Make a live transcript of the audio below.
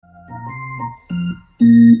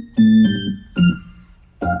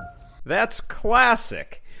That's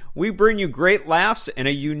Classic. We bring you great laughs and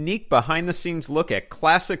a unique behind-the-scenes look at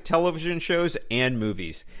classic television shows and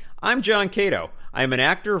movies. I'm John Cato. I am an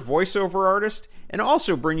actor, voiceover artist, and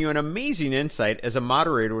also bring you an amazing insight as a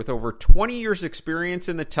moderator with over 20 years experience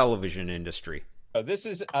in the television industry. This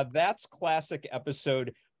is a That's Classic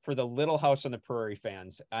episode for the Little House on the Prairie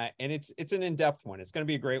fans, and it's an in-depth one. It's going to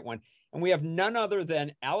be a great one. And we have none other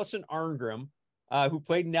than Alison Arngrim, who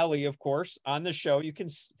played Nellie, of course, on the show. You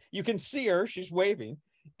can see her; she's waving.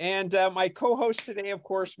 And my co-host today, of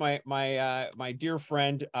course, my dear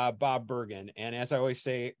friend Bob Bergen, and as I always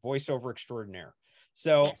say, voiceover extraordinaire.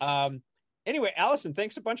 So anyway, Alison,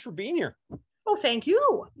 thanks a bunch for being here. Oh, thank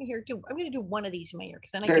you. I'm going to do one of these in my ear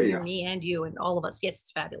because then I can hear me and you and all of us. Yes,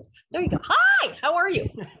 it's fabulous. There you go. Hi, how are you?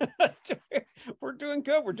 We're doing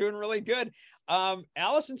good. We're doing really good.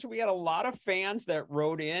 Alison, so we had a lot of fans that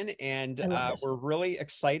wrote in, and we're really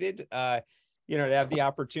excited, to have the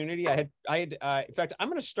opportunity. I had in fact, I'm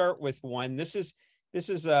going to start with one. This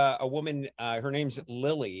is a woman, her name's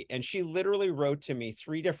Lily, and she literally wrote to me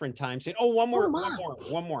 3 different times saying, one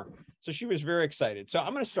more. So she was very excited. So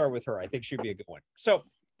I'm going to start with her. I think she'd be a good one. So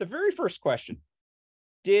the very first question,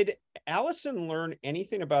 did Alison learn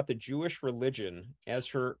anything about the Jewish religion as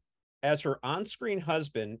her on-screen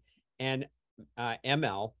husband and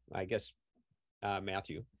ML, I guess,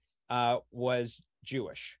 Matthew, was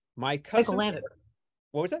Jewish? My cousin. Michael Landon.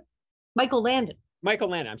 What was that? Michael Landon.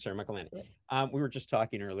 I'm sorry, Michael Landon. We were just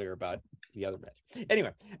talking earlier about the other bits.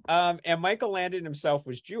 Anyway, and Michael Landon himself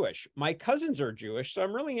was Jewish. My cousins are Jewish, so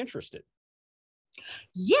I'm really interested.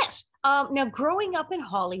 Yes. Now, growing up in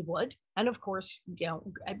Hollywood, and of course,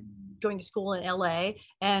 going to school in LA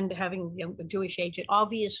and having a Jewish agent,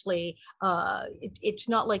 obviously, it's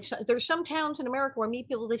not like there's some towns in America where I meet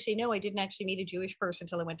people, they say, no, I didn't actually meet a Jewish person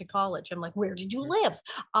until I went to college. I'm like, where did you live?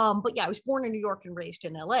 But yeah, I was born in New York and raised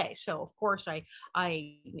in LA. So of course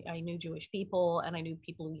I knew Jewish people, and I knew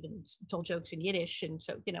people who even told jokes in Yiddish. And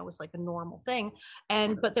so, it was like a normal thing.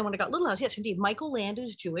 But then when I got Little House, yes, indeed, Michael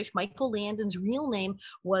Landon's Jewish. Michael Landon's real name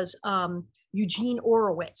was Eugene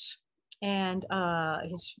Orowitz. And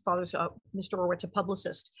his father's Mr. Orowitz, a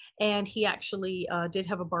publicist, and he actually did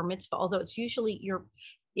have a bar mitzvah. Although it's usually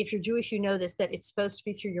if you're Jewish, that it's supposed to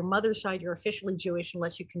be through your mother's side. You're officially Jewish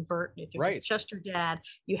unless you convert. If it's just your dad,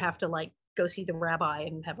 you have to go see the rabbi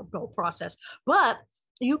and have a whole process. But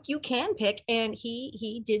you can pick, and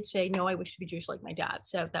he did say, no, I wish to be Jewish like my dad.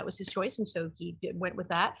 So that was his choice, and so he went with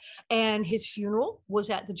that. And his funeral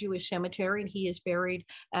was at the Jewish cemetery, and he is buried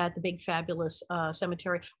at the big fabulous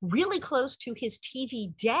cemetery, really close to his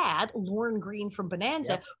TV dad, Lauren Green from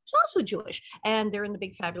Bonanza, who's also Jewish, and they're in the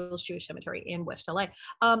big fabulous Jewish cemetery in West LA.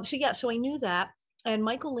 So I knew that. And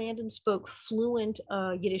Michael Landon spoke fluent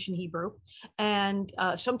Yiddish and Hebrew, and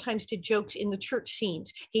sometimes did jokes in the church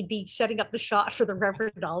scenes. He'd be setting up the shot for the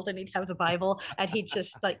Reverend Alden, he'd have the Bible, and he'd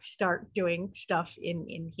just start doing stuff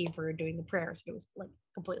in Hebrew, doing the prayers. It was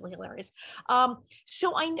completely hilarious.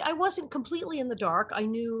 So I wasn't completely in the dark. I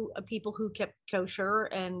knew people who kept kosher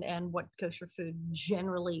and what kosher food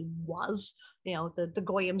generally was. The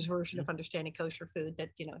Goyim's version of understanding kosher food, that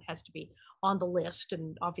it has to be on the list,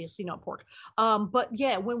 and obviously not pork. But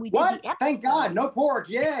yeah, when we did the episode, thank God, no pork,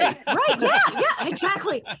 yay! Right, yeah,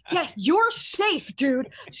 exactly. Yeah, you're safe,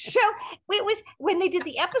 dude. So it was when they did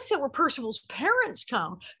the episode where Percival's parents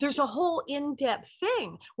come. There's a whole in-depth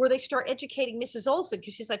thing where they start educating Mrs. Oleson,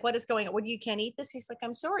 because she's like, "What is going on? What, you can't eat this?" He's like,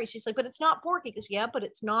 "I'm sorry." She's like, "But it's not pork." He goes, "Yeah, but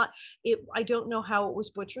it's not. I don't know how it was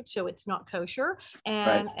butchered, so it's not kosher."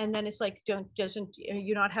 And then it's like,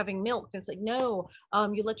 you're not having milk? And it's like, no,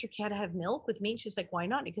 you let your cat have milk with meat? She's like, why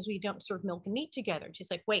not? Because we don't serve milk and meat together. And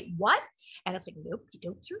she's like, wait, what? And it's like, nope, you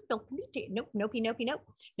don't serve milk and meat together. Nope, nope.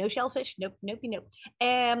 No shellfish, nope.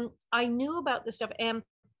 And I knew about this stuff. And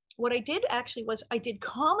what I did actually was I did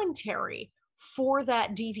commentary for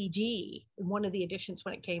that DVD in one of the editions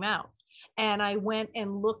when it came out. And I went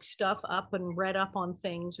and looked stuff up and read up on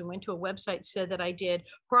things, and went to a website, said that I did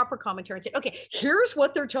proper commentary, and said, okay, here's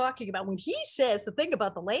what they're talking about. When he says the thing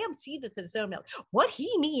about the lamb seethed its own milk, what he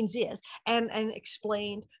means is, and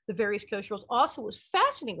explained the various kosher rules. Also, what was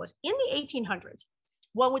fascinating was in the 1800s,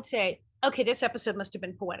 one would say, okay, this episode must have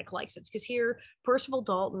been poetic license, because here Percival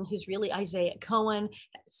Dalton, who's really Isaiah Cohen,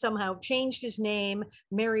 somehow changed his name,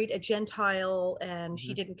 married a Gentile, and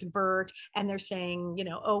she didn't convert. And they're saying,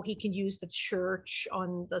 he can use the church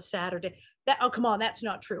on the Saturday. Come on, that's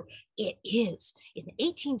not true. It is. In the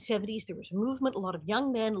 1870s, there was a movement. A lot of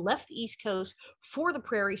young men left the East Coast for the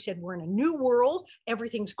Prairie, said, we're in a new world.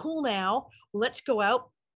 Everything's cool now. Let's go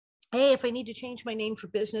out. hey, if I need to change my name for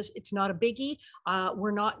business, it's not a biggie.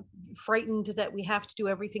 We're not frightened that we have to do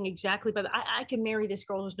everything exactly, but I can marry this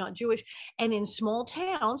girl who's not Jewish. And in small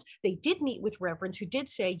towns, they did meet with reverends who did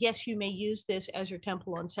say, yes, you may use this as your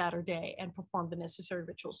temple on Saturday and perform the necessary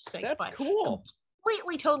rituals to sanctify. That's cool.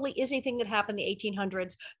 Completely, totally is a thing that happened in the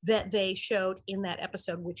 1800s that they showed in that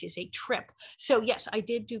episode, which is a trip. So yes, I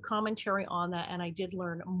did do commentary on that, and I did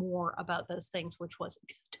learn more about those things, which was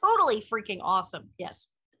totally freaking awesome. Yes.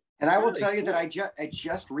 And I will tell you that I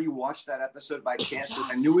just rewatched that episode by chance.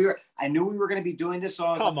 Yes. I knew we were going to be doing this. So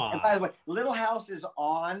I was Come like, on. And by the way, Little House is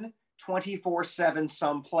on 24/7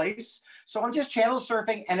 someplace. So I'm just channel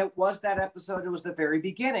surfing, and it was that episode. It was the very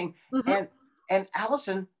beginning. Mm-hmm. And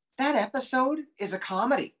Alison, that episode is a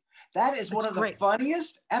comedy. That is one of the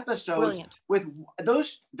funniest episodes. Brilliant. With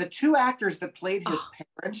the two actors that played his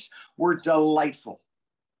parents were delightful.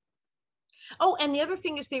 Oh, and the other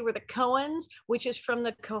thing is they were the Cohens, which is from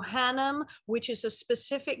the Kohanim, which is a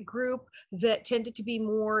specific group that tended to be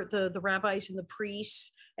more the rabbis and the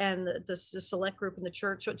priests and the select group in the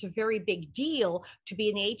church. So it's a very big deal to be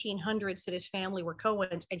in the 1800s that his family were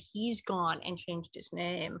Cohens, and he's gone and changed his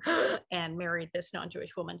name and married this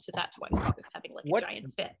non-Jewish woman. So that's why he was having like a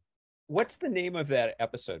giant fit. What's the name of that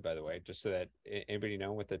episode, by the way, just so that anybody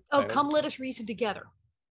know what the title? Come Let Us Reason Together.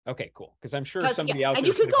 Okay, cool. Because I'm sure somebody else. And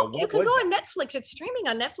you can go on Netflix. It's streaming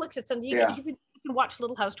on Netflix. It's on. You can watch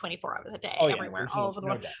Little House 24 hours a day, everywhere, all over the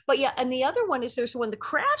world. But yeah, and the other one is there's one, The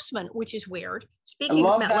Craftsman, which is weird. Speaking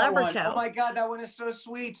of Matt Labertow. Oh my God, that one is so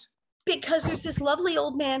sweet. Because there's this lovely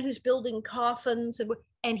old man who's building coffins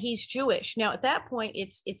and he's Jewish. Now, at that point,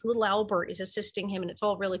 it's little Albert is assisting him, and it's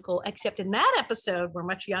all really cool. Except in that episode, we're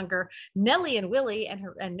much younger. Nellie and Willie and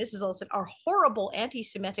Mrs. Oleson are horrible,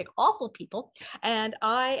 anti-Semitic, awful people. And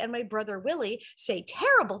I and my brother Willie say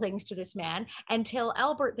terrible things to this man and tell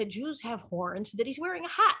Albert that Jews have horns, that he's wearing a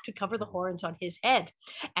hat to cover the horns on his head.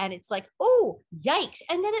 And it's like, oh, yikes.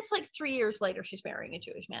 And then it's like 3 years later, she's marrying a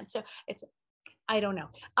Jewish man. So it's, I don't know.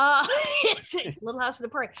 It's Little House on the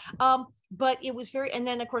Prairie. But it was very, and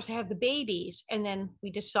then of course I have the babies, and then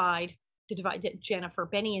we decide to divide Jennifer,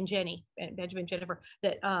 Benny and Jenny, Benjamin, Jennifer,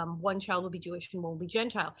 that one child will be Jewish and one will be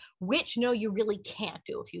Gentile, which no, you really can't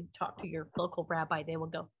do. If you talk to your local rabbi, they will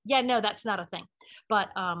go, yeah, no, that's not a thing. But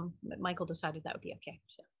Michael decided that would be okay.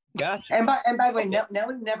 So. Gotcha. And by the way,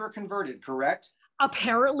 Nellie never converted, correct?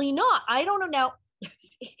 Apparently not. I don't know. Now,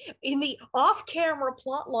 in the off-camera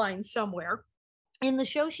plot line somewhere, in the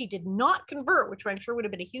show, she did not convert, which I'm sure would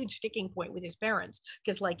have been a huge sticking point with his parents.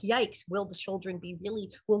 Because, like, yikes, will the children be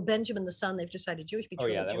really? Will Benjamin, the son, they've decided Jewish, be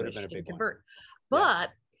truly Jewish? She didn't convert.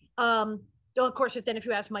 But, of course, then if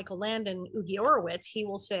you ask Michael Landon, Ugi Orowitz, he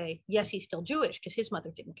will say, yes, he's still Jewish because his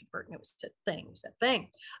mother didn't convert, and it was that thing.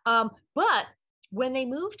 But when they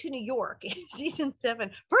moved to New York in season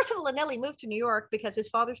 7, Percival and Nellie moved to New York because his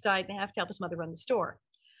father's died and they have to help his mother run the store.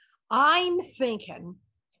 I'm thinking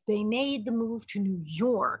they made the move to New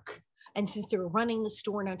York, and since they were running the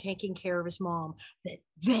store now, taking care of his mom, that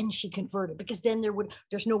then she converted, because then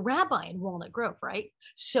there's no rabbi in Walnut Grove, right?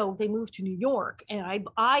 So they moved to New York, and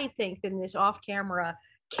I think that in this off-camera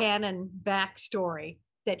canon backstory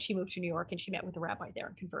that she moved to New York and she met with the rabbi there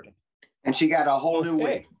and converted. And she got a whole new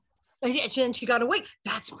wig. And then she got a wig.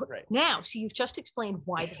 That's right. Now, so you've just explained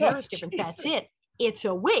why the hair is different. That's it. It's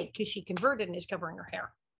a wig because she converted and is covering her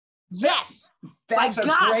hair. Yes. That's a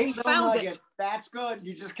great nugget. That's good.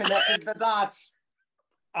 You just connected the dots.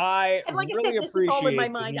 And like I said, this is all in my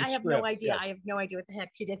mind. I have no idea. Yes. I have no idea what the heck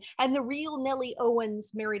she did. And the real Nellie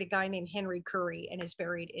Owens married a guy named Henry Curry and is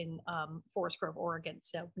buried in Forest Grove, Oregon.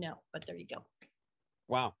 So no, but there you go.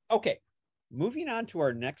 Wow. Okay. Moving on to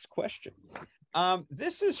our next question.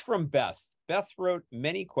 This is from Beth. Beth wrote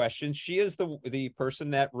many questions. She is the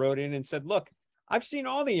person that wrote in and said, look, I've seen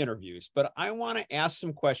all the interviews, but I want to ask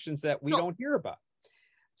some questions that we don't hear about.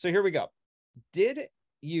 So here we go. Did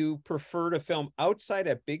you prefer to film outside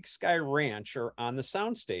a Big Sky Ranch or on the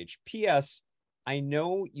soundstage? P.S. I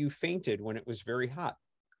know you fainted when it was very hot.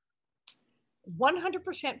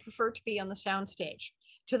 100% prefer to be on the soundstage,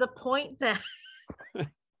 to the point that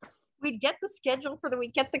we'd get the schedule for the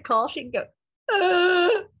week, get the call, she'd go,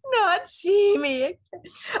 not see me.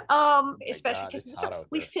 Especially because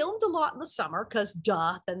we filmed a lot in the summer because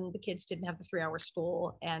then the kids didn't have the 3-hour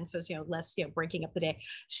school, and so it's less breaking up the day.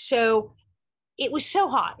 So it was so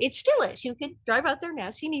hot. It still is. You could drive out there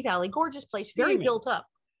now, Simi Valley, gorgeous place, very built up.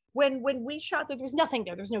 When we shot there was nothing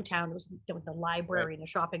there. There was no town. There was the library and the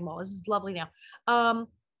shopping mall. This is lovely now.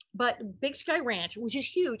 But Big Sky Ranch, which is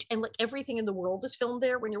huge, and like everything in the world is filmed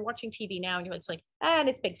there. When you're watching TV now, and it's like, and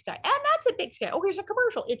it's Big Sky, and that's a Big Sky. Oh, here's a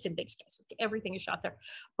commercial. It's in Big Sky. So everything is shot there,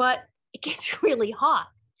 but it gets really hot.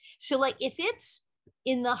 So like if it's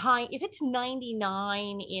if it's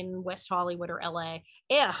 99 in West Hollywood or LA,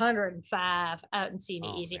 105 out in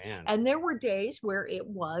Simi easy. Man. And there were days where it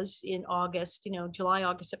was in August, July,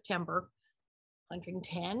 August, September,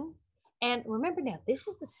 110. And remember now, this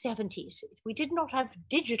is the 70s. We did not have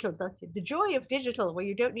digital. That's the joy of digital, where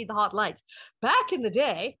you don't need the hot lights. Back in the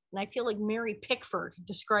day, and I feel like Mary Pickford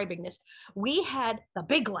describing this, we had the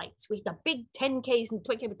big lights. We had the big 10Ks and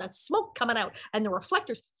 20K with that smoke coming out and the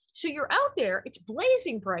reflectors. So you're out there, it's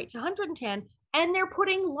blazing bright, it's 110, and they're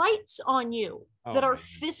putting lights on you that are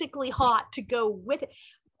physically hot to go with it.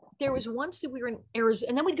 There was once that we were in Arizona,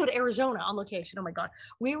 and then we'd go to Arizona on location. Oh my God.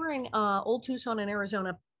 We were in Old Tucson in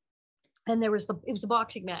Arizona, and it was the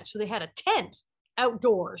boxing match. So they had a tent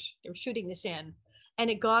outdoors. They were shooting this in, and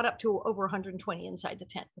it got up to over 120 inside the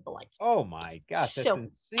tent with the lights. Oh my gosh, that's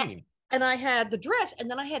insane. And I had the dress,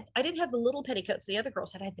 and then I didn't have the little petticoats the other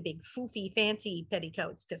girls had. I had the big foofy fancy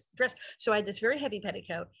petticoats because the dress. So I had this very heavy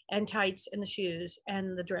petticoat and tights and the shoes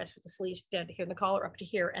and the dress with the sleeves down to here and the collar up to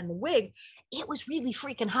here and the wig. It was really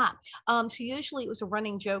freaking hot. So usually it was a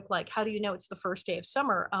running joke like, how do you know it's the first day of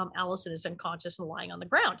summer? Alison is unconscious and lying on the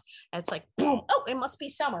ground. And it's like, boom, oh, it must be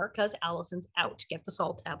summer because Alison's out. Get the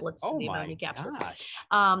salt tablets and the ammonia capsules.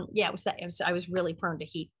 Yeah, it was that. I was really prone to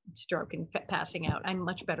heat stroke and passing out. I'm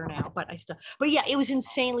much better now, but yeah, it was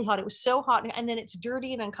insanely hot. It was so hot, and then it's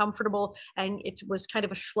dirty and uncomfortable, and it was kind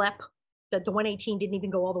of a schlep that the 118 didn't even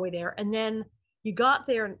go all the way there. And then you got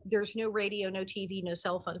there, and there's no radio, no TV, no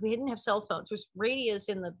cell phones. We didn't have cell phones. There was radios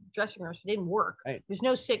in the dressing rooms, but it didn't work. Right. There's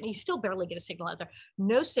no signal. You still barely get a signal out there.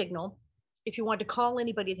 No signal. If you wanted to call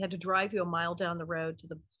anybody, they had to drive you a mile down the road to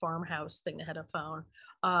the farmhouse thing that had a phone.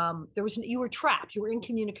 You were trapped. You were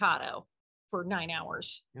incommunicado for 9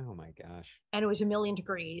 hours. Oh my gosh. And it was 1,000,000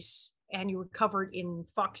 degrees, and you were covered in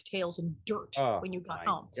foxtails and dirt when you got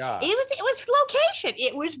home. Gosh. It was location.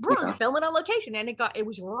 It was brutal. Filming on location, and it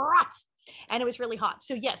was rough, and it was really hot.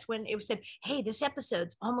 So yes, when it was said, hey, this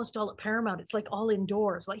episode's almost all at Paramount, it's like all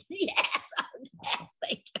indoors. Like, yes,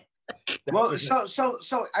 thank you. Well,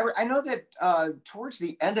 so I know that towards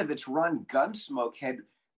the end of its run, Gunsmoke had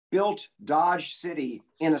built Dodge City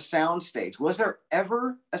in a soundstage. Was there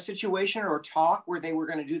ever a situation or talk where they were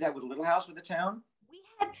going to do that with Little House with the Town? We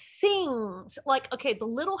had things like, okay,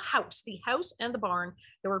 the house and the barn.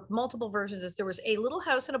 There were multiple versions. There was a little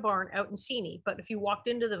house and a barn out in Sini, but if you walked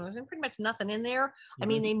into them, there was pretty much nothing in there. Mm-hmm. I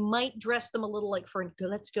mean, they might dress them a little like for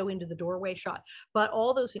let's go into the doorway shot, but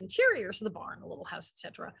all those interiors of the barn, the little house,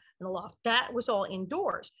 etc., and the loft, that was all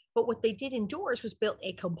indoors. But what they did indoors was built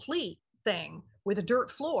a complete thing with a dirt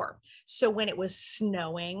floor. So when it was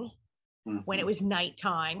snowing, when it was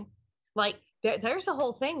nighttime, like there's the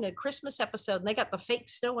whole thing, the Christmas episode, and they got the fake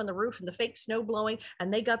snow on the roof and the fake snow blowing,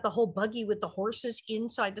 and they got the whole buggy with the horses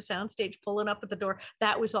inside the soundstage pulling up at the door.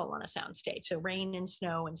 That was all on a soundstage. So rain and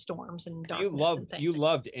snow and storms and darkness and things. You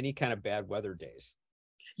loved any kind of bad weather days.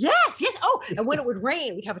 Yes. Oh, and when it would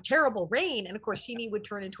rain, we'd have a terrible rain. And of course, Simi would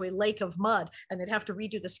turn into a lake of mud, and they'd have to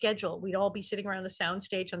redo the schedule. We'd all be sitting around the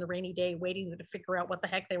soundstage on the rainy day, waiting to figure out what the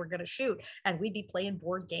heck they were going to shoot. And we'd be playing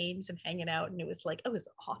board games and hanging out. And it was like, it was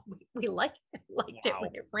awesome. We liked it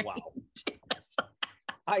when it rained.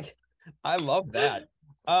 Wow. I love that.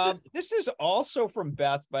 This is also from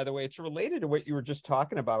Beth, by the way. It's related to what you were just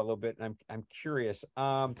talking about a little bit, and I'm curious.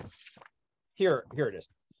 Here it is.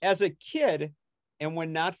 As a kid, and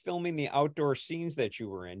when not filming the outdoor scenes that you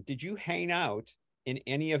were in, did you hang out in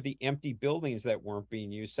any of the empty buildings that weren't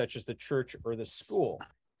being used, such as the church or the school?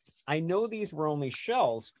 I know these were only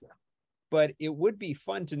shells, but it would be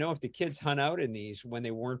fun to know if the kids hung out in these when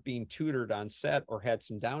they weren't being tutored on set or had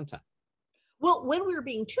some downtime. Well, when we were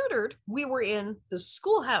being tutored, we were in the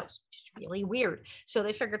schoolhouse, which is really weird. So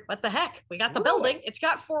they figured, what the heck? We got the building. It's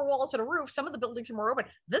got 4 walls and a roof. Some of the buildings are more open.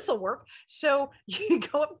 This will work. So you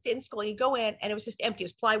go up in school, you go in, and it was just empty.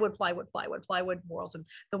 It was plywood walls and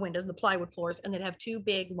the windows and the plywood floors. And they'd have 2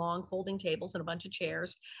 big, long folding tables and a bunch of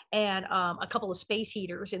chairs and a couple of space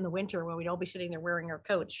heaters in the winter when we'd all be sitting there wearing our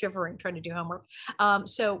coats, shivering, trying to do homework.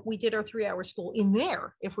 So we did our 3-hour school in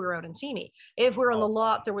there if we were out in Simi. If we were on the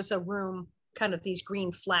lot, there was a room, kind of these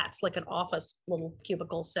green flats, like an office little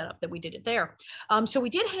cubicle setup that we did it there. So we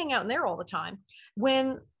did hang out in there all the time.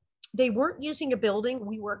 When they weren't using a building,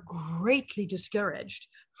 we were greatly discouraged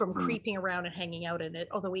from creeping around and hanging out in it,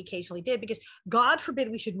 although we occasionally did, because God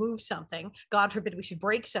forbid we should move something, God forbid we should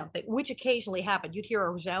break something, which occasionally happened. You'd hear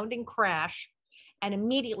a resounding crash, and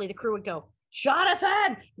immediately the crew would go, Jonathan.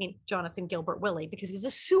 I mean, Jonathan Gilbert Willie, because it was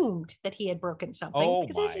assumed that he had broken something. Oh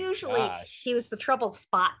because my usually gosh. he was the trouble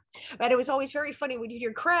spot. And it was always very funny when you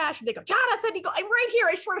hear crash and they go, Jonathan, you go, I'm right here.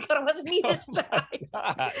 I swear to God, it wasn't me this time.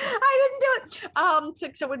 I didn't do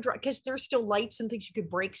it. So because there's still lights and things, you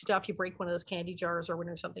could break stuff. You break one of those candy jars or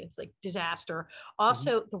when something, it's like disaster.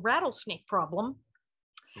 Also, the rattlesnake problem.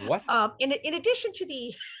 What? In addition to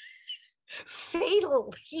the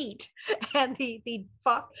fatal heat and the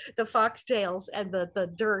foxtails and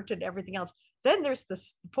the dirt and everything else. Then there's the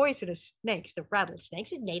poisonous snakes, the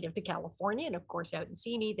rattlesnakes, is native to California, and of course out in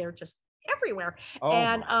Simi, they're just everywhere.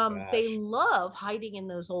 And they love hiding in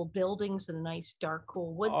those old buildings and the nice dark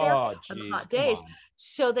cool wood there on the hot days.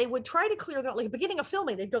 So they would try to clear that, like beginning of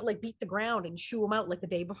filming, they'd go like beat the ground and shoo them out like the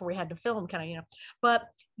day before we had to film, kind of, but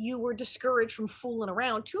you were discouraged from fooling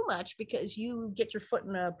around too much because you get your foot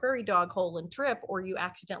in a prairie dog hole and trip, or you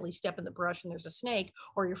accidentally step in the brush and there's a snake,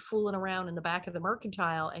 or you're fooling around in the back of the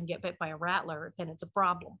mercantile and get bit by a rattler, then it's a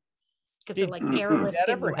problem. Because they're like airlifting. Did that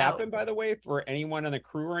ever happen, by the way, for anyone on the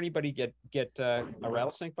crew or anybody get a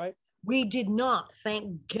rattlesnake bite? We did not,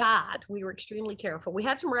 thank God. We were extremely careful. We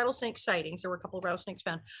had some rattlesnake sightings. There were a couple of rattlesnakes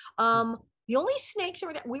found. The only snakes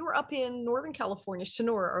we were up in Northern California,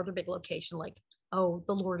 Sonora, or the big location, like, oh,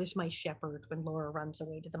 the Lord is my shepherd, when Laura runs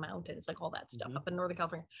away to the mountain. It's like all that stuff up in Northern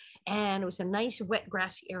California. And it was a nice, wet,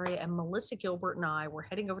 grassy area. And Melissa Gilbert and I were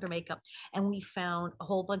heading over to makeup, and we found a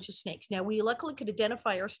whole bunch of snakes. Now, we luckily could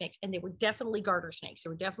identify our snakes, and they were definitely garter snakes. They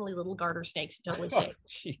were definitely little garter snakes, totally safe.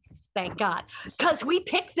 Thank God. Because we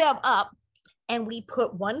picked them up, and we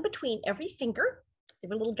put one between every finger. They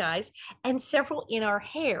were little guys, and several in our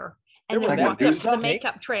hair. And then walked up to the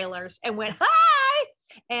makeup trailers and went, hi!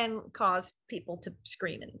 And caused people to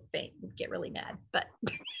scream and faint and get really mad. But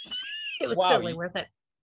it was totally worth it.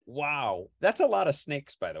 Wow. That's a lot of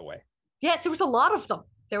snakes, by the way. Yes, there was a lot of them.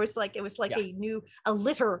 It was like a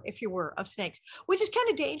litter, if you were, of snakes, which is kind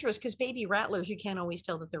of dangerous because baby rattlers, you can't always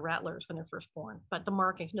tell that they're rattlers when they're first born. But the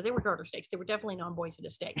markings, no, they were garter snakes. They were definitely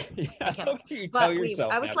non-poisonous snakes.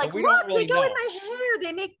 I was like, look, they go in my hair.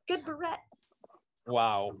 They make good barrettes.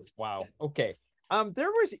 Wow. Okay.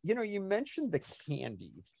 There was, you mentioned the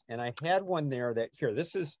candy, and I had one there that here.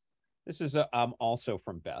 This is also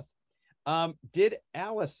from Beth. Did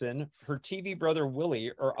Alison, her TV brother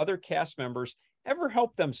Willie, or other cast members ever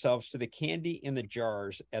help themselves to the candy in the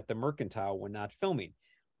jars at the mercantile when not filming?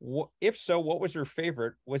 If so, what was her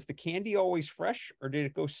favorite? Was the candy always fresh, or did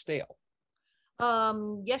it go stale?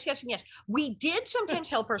 Yes, and yes. We did sometimes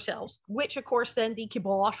help ourselves, which of course then the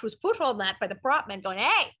kibosh was put on that by the prop men going,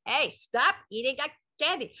 hey, stop eating that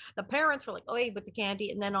candy. The parents were like, oh, with the candy.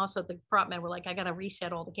 And then also the prop men were like, I got to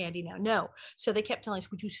reset all the candy now. No. So they kept telling us,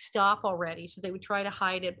 would you stop already? So they would try to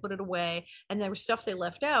hide it, put it away. And there was stuff they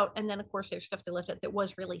left out. And then of course there's stuff they left out that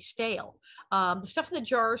was really stale. The stuff in the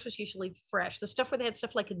jars was usually fresh. The stuff where they had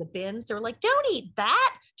stuff like in the bins, they were like, don't eat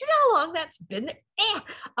that. Do you know how long that's been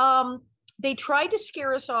there? They tried to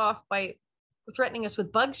scare us off by threatening us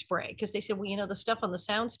with bug spray because they said, well, the stuff on the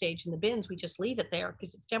soundstage in the bins, we just leave it there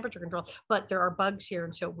because it's temperature control, but there are bugs here.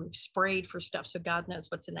 And so we've sprayed for stuff. So God knows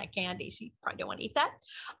what's in that candy. So you probably don't want to eat that.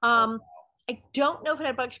 I don't know if it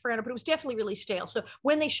had bug spray on it, but it was definitely really stale. So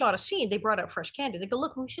when they shot a scene, they brought out fresh candy. They go,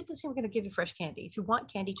 look, when we shoot this scene, we're going to give you fresh candy. If you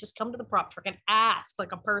want candy, just come to the prop truck and ask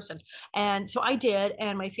like a person. And so I did.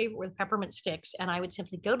 And my favorite were the peppermint sticks. And I would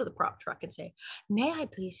simply go to the prop truck and say, may I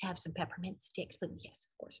please have some peppermint sticks? But yes,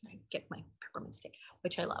 of course, and I get my peppermint stick,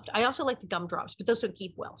 which I loved. I also like the gumdrops, but those don't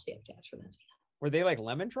keep well. So you have to ask for those. Were they like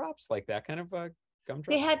lemon drops, like that kind of gumdrops?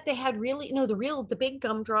 They had really the big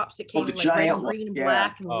gumdrops that came in like red and green and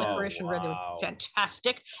black and licorice and red. They were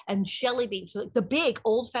fantastic. And jelly beans, so the big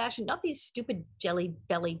old fashioned, not these stupid jelly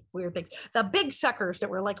belly weird things, the big suckers that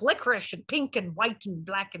were like licorice and pink and white and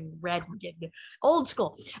black and red and old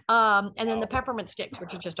school. And then the peppermint sticks,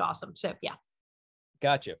 which are just awesome. So yeah.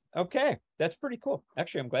 Gotcha. Okay, that's pretty cool.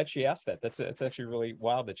 Actually, I'm glad she asked that. That's actually really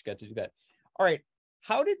wild that you got to do that. All right.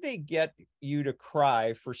 How did they get you to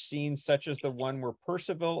cry for scenes such as the one where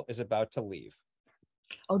Percival is about to leave?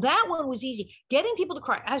 Oh, that one was easy. Getting people to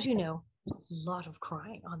cry. As you know, a lot of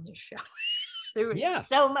crying on this show. There was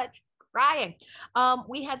so much crying.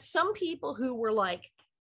 We had some people who were like,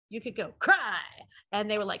 you could go cry. And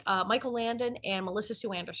they were like, Michael Landon and Melissa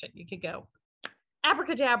Sue Anderson. You could go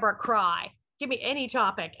abracadabra, cry. Give me any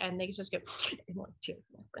topic. And they just go,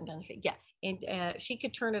 yeah. And she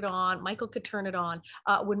could turn it on. Michael could turn it on.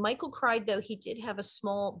 When Michael cried, though, he did have a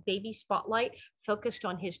small baby spotlight focused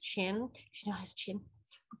on his chin. You know, his chin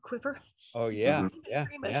quiver. Oh, yeah. Yeah,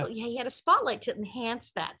 he had a spotlight to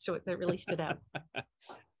enhance that. So it really stood out.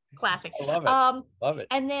 Classic. I love it.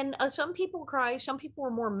 And then some people cry. Some people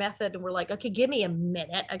were more method and were like, okay, give me a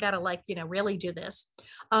minute. I got to really do this.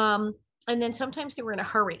 And then sometimes they were in a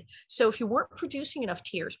hurry. So if you weren't producing enough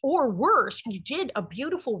tears, or worse, you did a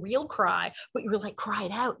beautiful real cry, but you were like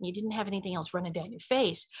cried out and you didn't have anything else running down your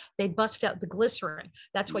face, they'd bust out the glycerin.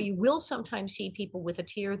 That's why you will sometimes see people with a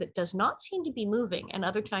tear that does not seem to be moving. And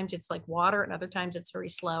other times it's like water, and other times it's very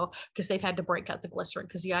slow because they've had to break out the glycerin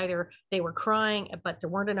because either they were crying, but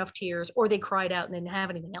there weren't enough tears, or they cried out and didn't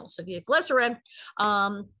have anything else. So the glycerin.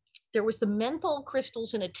 There was the menthol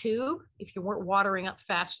crystals in a tube. If you weren't watering up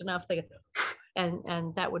fast enough,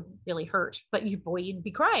 and that would really hurt. But you'd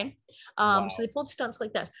be crying. Wow. So they pulled stunts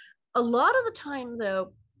like that. A lot of the time,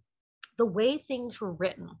 though, the way things were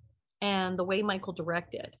written and the way Michael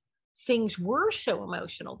directed, things were so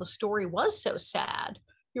emotional. The story was so sad.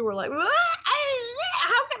 You were like,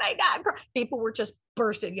 how can I not cry? People were just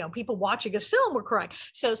bursting, people watching his film were crying.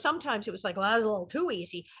 So sometimes it was like, well, that was a little too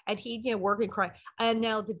easy. And he'd, work and cry. And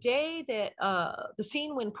now the day that the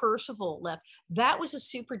scene when Percival left, that was a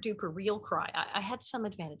super duper real cry. I had some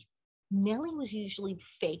advantage. Nellie was usually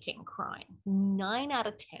faking crying 9 out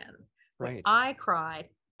of 10. When Right. I cried,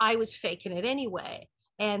 I was faking it anyway.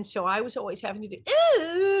 And so I was always having to do,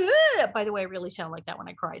 by the way, I really sound like that when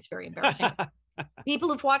I cry. It's very embarrassing. People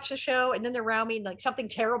who've watched the show and then they're around me and like something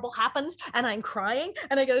terrible happens and I'm crying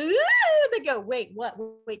and I go, they go, wait, what?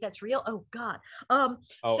 Wait, that's real? Oh God.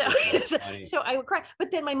 So I would cry,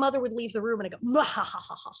 but then my mother would leave the room and I go,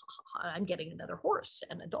 I'm getting another horse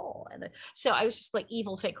and a doll. So I was just like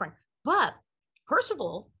evil fake crying. But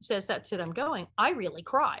Percival says that's it, I'm going, I really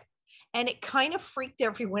cried. And it kind of freaked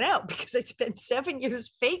everyone out because I spent 7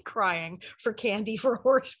 years fake crying for candy, for a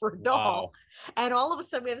horse, for a doll. Wow. And all of a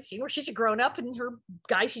sudden we have a scene where she's a grown up and her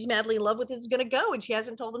guy she's madly in love with is going to go. And she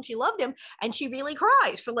hasn't told him she loved him. And she really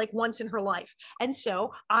cries for like once in her life. And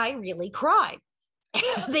so I really cried.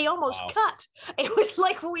 They almost cut. It was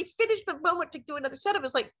like when we finished the moment to do another setup,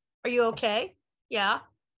 it's like, are you okay? Yeah.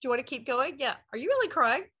 Do you want to keep going? Yeah. Are you really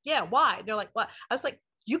crying? Yeah. Why? They're like, what? I was like,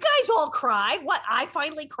 you guys all cry. What? I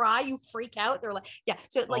finally cry. You freak out. They're like, yeah.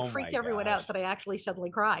 So it like freaked everyone out that I actually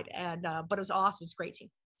suddenly cried. And, but it was awesome. It's a great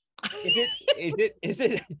scene. Is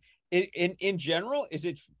it in general, is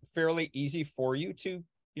it fairly easy for you to,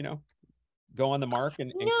 go on the mark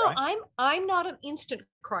and no, cry? I'm not an instant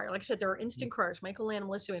crier. Like I said, there are instant criers. Michael and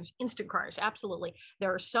Melissa Williams, instant criers. Absolutely.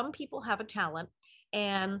 There are some people have a talent,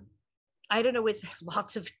 and I don't know, it's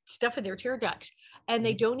lots of stuff in their tear ducts, and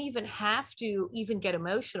they don't even have to even get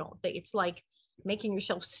emotional. It's like making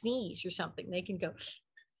yourself sneeze or something. They can go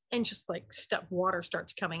and just like water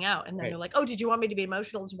starts coming out. And then they're like, oh, did you want me to be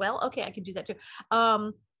emotional as well? Okay, I can do that too.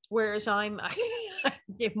 Whereas I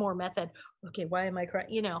give more method. Okay, why am I crying?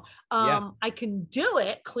 I can do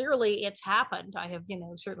it. Clearly it's happened. I have,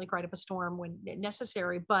 certainly cried up a storm when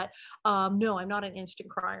necessary, but no, I'm not an instant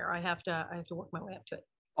crier. I have to work my way up to it.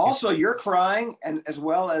 Also, you're crying, and as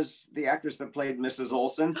well as the actress that played Mrs.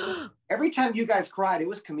 Oleson. Every time you guys cried, it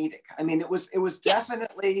was comedic. I mean, it was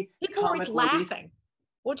definitely people were laughing.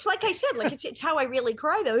 Which, like I said, like it's how I really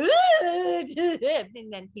cry though.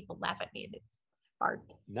 And then people laugh at me, and it's hard.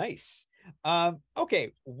 Nice.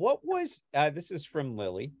 Okay, what was this is from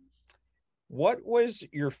Lily. What was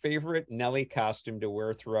your favorite Nellie costume to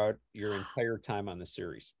wear throughout your entire time on the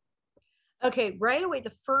series? Okay, right away,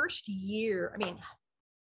 the first year,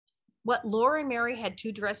 Laura and Mary had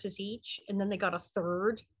 2 dresses each, and then they got a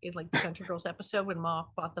third in like the Country Girls episode when Ma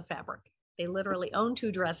bought the fabric. They literally owned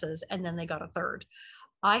 2 dresses, and then they got a third.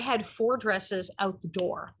 I had 4 dresses out the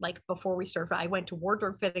door. Like before we started, I went to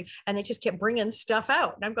wardrobe fitting, and they just kept bringing stuff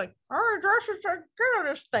out. And I'm going, our dresses are good on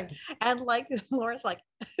this thing. And like Laura's like,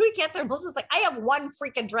 we can't. Melissa's like, I have 1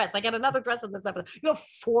 freaking dress. I got another dress in this episode. You have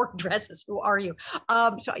 4 dresses. Who are you?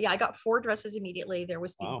 So yeah, I got 4 dresses immediately. There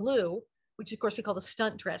was the blue, which of course we call the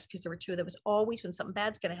stunt dress because there were 2. That was always when something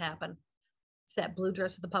bad's going to happen. It's that blue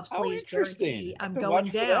dress with the puff sleeves. Guarantee I'm going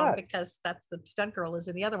down because that's the stunt girl is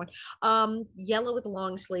in the other one. Yellow with the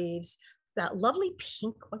long sleeves. That lovely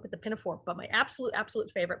pink one with the pinafore. But my absolute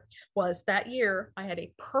favorite was that year I had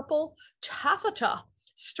a purple taffeta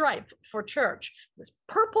stripe for church. It was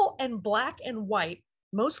purple and black and white.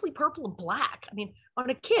 Mostly purple and black. I mean, on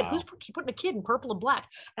a kid, who's putting a kid in purple and black?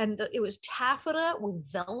 And it was taffeta with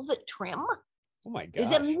velvet trim. Oh my God.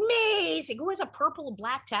 It's amazing. Who has a purple and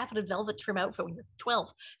black taffeta velvet trim outfit when you're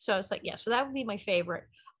 12? So I was like, yeah, so that would be my favorite.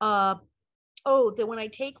 Then when I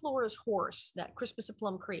take Laura's horse, that Christmas at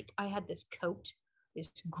Plum Creek, I had this coat, this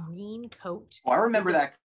green coat. Oh, I remember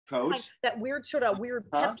that Coats? That weird sort of weird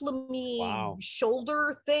peplumy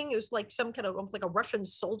shoulder thing. It was like some kind of like a Russian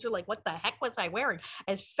soldier. Like, what the heck was I wearing?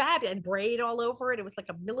 As fat and braid all over it. It was like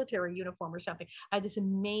a military uniform or something. I had this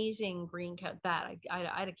amazing green coat that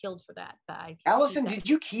I'd have killed for that. Allison, did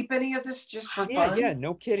you keep any of this just for fun? Yeah,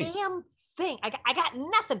 no kidding. Damn thing. I got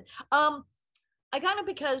nothing. I got it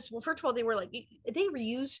because, well, first of all, they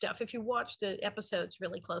reuse stuff. If you watch the episodes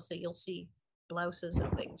really closely, you'll see blouses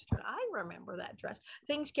and things. I remember that dress.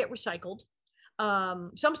 Things get recycled.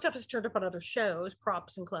 Some stuff is turned up on other shows,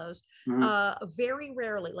 props and clothes. Very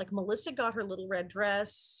rarely, like Melissa got her little red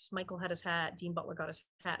dress, Michael had his hat, Dean Butler got his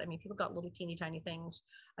hat. I mean, people got little teeny tiny things.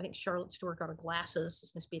 I think Charlotte Stewart got her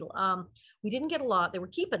glasses, Miss Beadle. We didn't get a lot. They were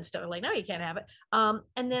keeping stuff. Like, no, you can't have it.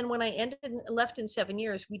 And then when I left in 7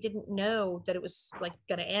 years, we didn't know that it was like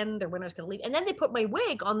going to end or when I was going to leave. And then they put my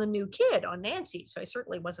wig on the new kid, on Nancy. So I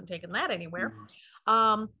certainly wasn't taking that anywhere.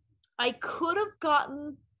 I could have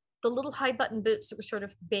gotten the little high button boots that were sort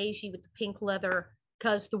of beigey with the pink leather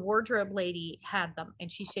because the wardrobe lady had them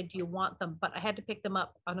and she said, do you want them? But I had to pick them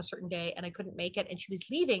up on a certain day and I couldn't make it. And she was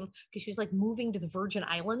leaving because she was like moving to the Virgin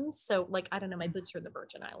Islands. So like, I don't know, my boots are in the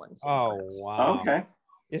Virgin Islands. Oh, wow. Okay.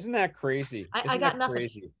 Isn't that crazy? I got nothing,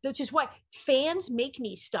 crazy? Which is why fans make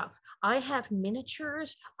me stuff. I have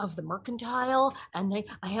miniatures of the Mercantile, and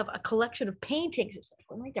I have a collection of paintings. It's like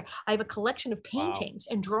one right there. I have a collection of paintings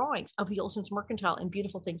and drawings of the Oleson's Mercantile and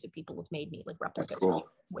beautiful things that people have made me, like replicas. That's cool.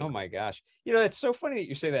 Oh my gosh! You know, it's so funny that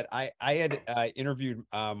you say that. I had interviewed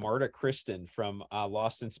Marta Kristen from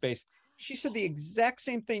Lost in Space. She said the exact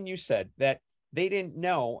same thing you said, that they didn't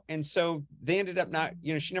know, and so they ended up not.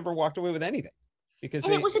 You know, she never walked away with anything.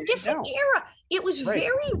 And it was a different era. It was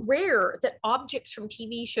very rare that objects from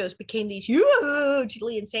TV shows became these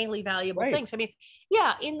hugely, insanely valuable things. I mean,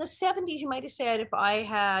 yeah, in the 70s, you might have said if I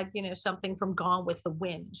had, you know, something from Gone with the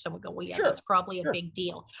Wind, someone would go, well, yeah, that's probably a big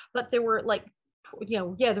deal. But there were like, you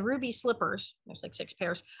know, the ruby slippers, there's like 6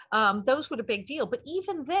 pairs. Those were a big deal. But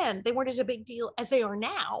even then, they weren't as a big deal as they are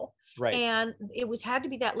now. Right. And it had to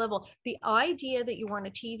be that level. The idea that you were on a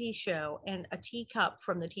TV show and a teacup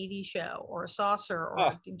from the TV show or a saucer or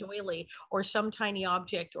a doily or some tiny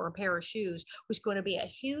object or a pair of shoes was going to be a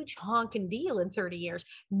huge honking deal in 30 years.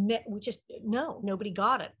 Nobody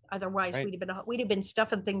got it. Otherwise, we'd have been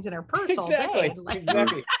stuffing things in our purse all day.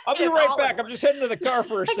 Exactly. I'll be right back. I'm just heading to the car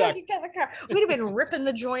for a sec. We'd have been ripping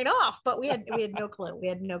the joint off, but we had no clue. We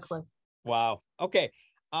had no clue. Wow. Okay.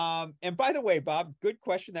 And by the way, Bob, good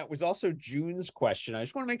question. That was also June's question. I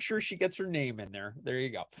just want to make sure she gets her name in there. There you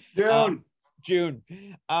go. June.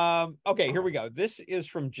 Okay, here we go. This is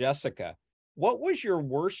from Jessica. What was your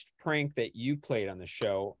worst prank that you played on the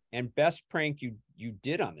show and best prank you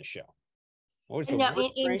did on the show? What was the now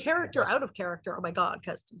in character, out of character? Oh my God,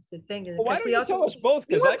 because the thing is, why don't you tell us both?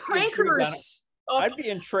 Because I'd be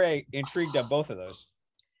intrigued on both of those.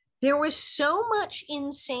 There was so much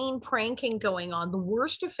insane pranking going on. The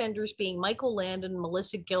worst offenders being Michael Landon,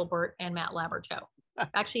 Melissa Gilbert, and Matt Laberto.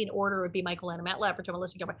 Actually, in order would be Michael Landon, Matt Laberto,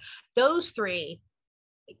 Melissa Gilbert. Those three.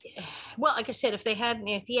 Well, like I said, if he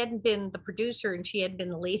hadn't been the producer and she had been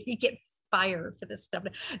the lead, he'd get fired for this stuff.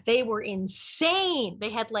 They were insane.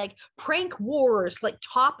 They had like prank wars, like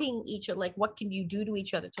topping each other. Like, what can you do to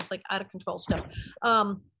each other? It's just like out of control stuff.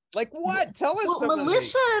 Like what? Tell us. Well,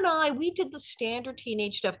 Melissa and I, we did the standard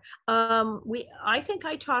teenage stuff. I think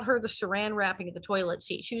I taught her the saran wrapping of the toilet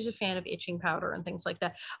seat. She was a fan of itching powder and things like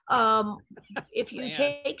that. If you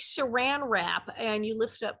take saran wrap and you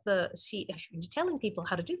lift up the seat, I'm telling people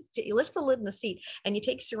how to do this. You lift the lid in the seat and you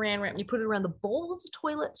take saran wrap and you put it around the bowl of the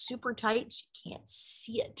toilet super tight so you can't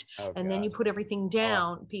see it. Then you put everything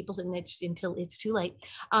down, until it's too late.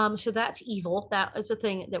 So that's evil. That is a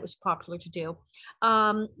thing that was popular to do.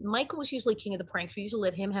 Michael was usually king of the pranks. We usually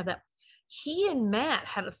let him have that. He and Matt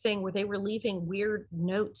had a thing where they were leaving weird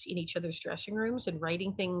notes in each other's dressing rooms and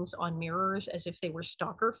writing things on mirrors as if they were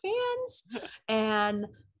stalker fans. And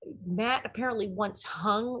Matt apparently once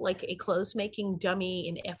hung like a clothes making dummy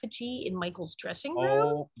in effigy in Michael's dressing room.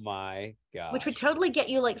 Oh my God. Which would totally get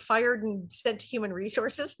you like fired and sent to human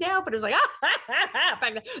resources now, but it was like,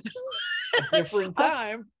 a different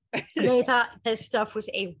time. They thought this stuff was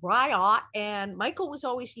a riot, and Michael was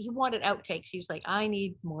always, he wanted outtakes. He was like, I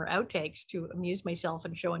need more outtakes to amuse myself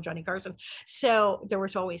and show on Johnny Carson. So there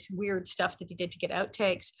was always weird stuff that he did to get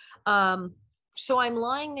outtakes. So I'm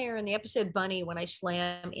lying there in the episode Bunny when I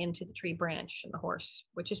slam into the tree branch and the horse,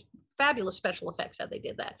 which is fabulous special effects how they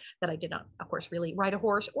did that I did not, of course, really ride a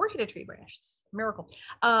horse or hit a tree branch. It's a miracle.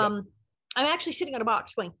 I'm actually sitting on a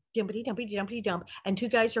box going dumpity dumpity dumpity dump, and two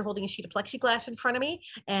guys are holding a sheet of plexiglass in front of me.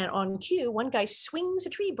 And on cue, one guy swings a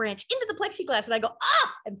tree branch into the plexiglass, and I go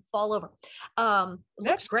and fall over.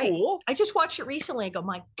 Looks great. Cool. I just watched it recently. I go,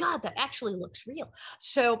 my God, that actually looks real.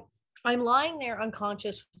 So I'm lying there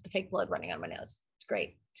unconscious with the fake blood running out of my nose. It's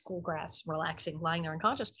great. School grass, relaxing, lying there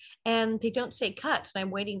unconscious. And they don't say cut. And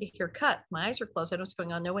I'm waiting to hear cut. My eyes are closed. I know what's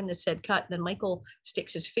going on. No one has said cut. And then Michael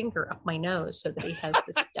sticks his finger up my nose so that he has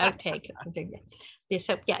this outtake.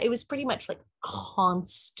 So yeah, it was pretty much like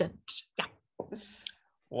constant. Yeah.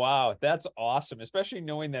 Wow, that's awesome, especially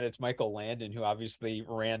knowing that it's Michael Landon who obviously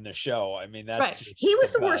ran the show. I mean, that's right. He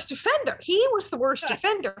was the worst offender. He was the worst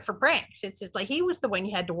offender for pranks. It's just like he was the one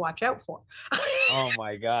you had to watch out for. Oh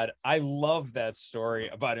my God. I love that story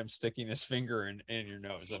about him sticking his finger in your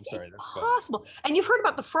nose. I'm sorry. That's possible. And you've heard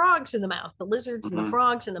about the frogs in the mouth, the lizards and the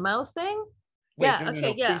frogs in the mouth thing. Wait, yeah. No,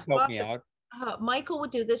 Okay. Yeah. Please help me out. Michael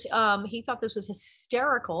would do this. He thought this was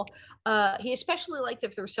hysterical. He especially liked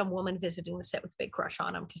if there was some woman visiting the set with a big crush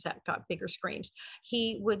on him because that got bigger screams.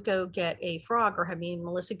 He would go get a frog, or have me and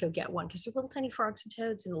Melissa go get one because there's little tiny frogs and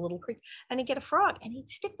toads in the little creek, and he'd get a frog and he'd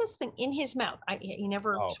stick this thing in his mouth. He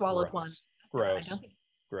never swallowed one. Gross. I don't think.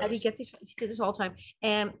 And he'd get these. He did this all the time,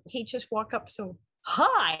 and he'd just walk up so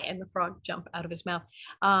hi, and the frog jump out of his mouth.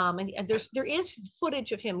 And there is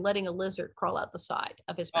footage of him letting a lizard crawl out the side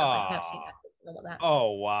of his mouth. I have seen that.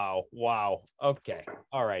 Oh wow. Okay,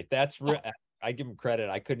 all right, that's real. I give him credit.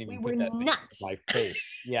 I couldn't even put that nuts. In my face.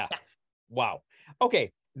 Yeah. Wow.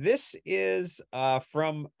 Okay, this is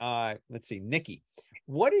from let's see, Nikki.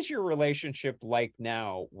 What is your relationship like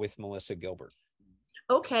now with Melissa Gilbert?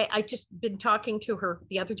 Okay, I just been talking to her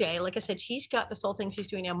the other day. Like I said, she's got this whole thing she's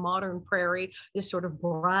doing now, Modern Prairie, this sort of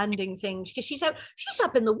branding thing. Because she's up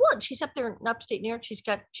in the woods. She's up there in upstate New York. She's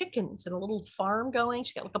got chickens and a little farm going.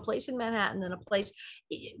 She's got like a place in Manhattan and a place.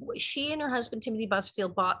 She and her husband, Timothy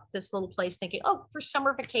Busfield, bought this little place thinking, oh, for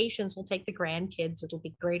summer vacations, we'll take the grandkids. It'll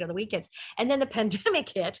be great on the weekends. And then the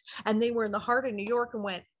pandemic hit and they were in the heart of New York and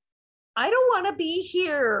went, I don't want to be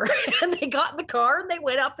here. And they got in the car and they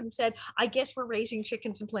went up and said, I guess we're raising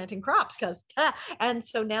chickens and planting crops and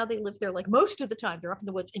so now they live there like most of the time. They're up in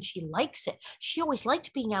the woods and she likes it. She always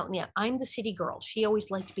liked being out in the, I'm the city girl. She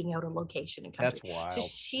always liked being out on location and country. That's wild. So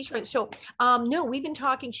she's right. So no, we've been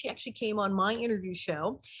talking. She actually came on my interview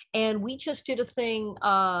show and we just did a thing,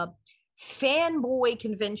 fanboy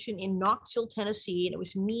convention in Knoxville, Tennessee. And it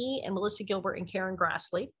was me and Melissa Gilbert and Karen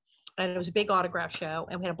Grassley. And it was a big autograph show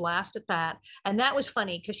and we had a blast at that. And that was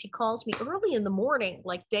funny because she calls me early in the morning,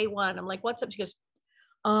 like day one. I'm like, what's up? She goes,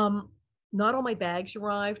 not all my bags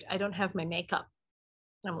arrived. I don't have my makeup.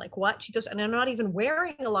 I'm like, what? She goes, and I'm not even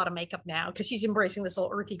wearing a lot of makeup now because she's embracing this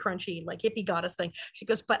whole earthy, crunchy, like hippie goddess thing. She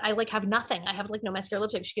goes, but I like have nothing. I have like no mascara,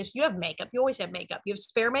 lipstick. She goes, you have makeup. You always have makeup. You have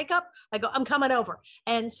spare makeup. I go, I'm coming over.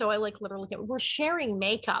 And so I like literally, we're sharing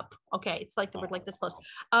makeup. Okay. It's like we're like this close.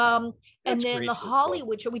 And then the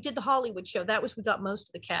Hollywood show, we did the Hollywood show. We got most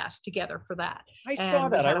of the cast together for that. I saw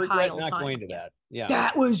that. I regret not going to that. Yeah.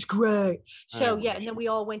 That was great. So yeah. And then we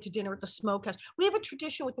all went to dinner at the Smokehouse. We have a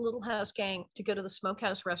tradition with the Little House gang to go to the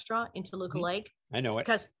Smokehouse restaurant in Toluca Lake. I know it.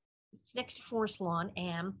 Because it's next to Forest Lawn.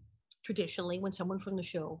 And traditionally, when someone from the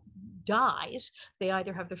show dies, they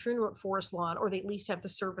either have the funeral at Forest Lawn or they at least have the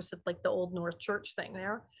service at like the Old North Church thing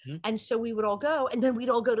there. Mm-hmm. And so we would all go and then we'd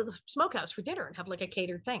all go to the Smokehouse for dinner and have like a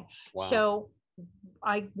catered thing. Wow. So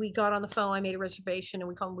we got on the phone, I made a reservation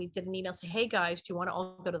and we did an email saying, hey guys, do you want to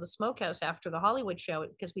all go to the Smokehouse after the Hollywood show?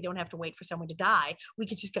 Because we don't have to wait for someone to die. We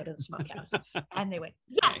could just go to the Smokehouse. And they went,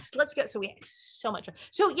 yes, let's go. So we had so much fun.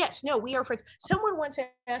 So yes, no, we are friends. Someone once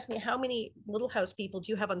asked me, how many Little House people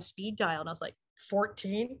do you have on speed dial? And I was like,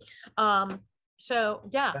 14. So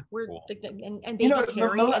yeah, that's we're cool. And Baby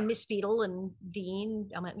Carrie and Miss Beadle and Dean.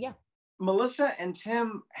 Yeah. Melissa and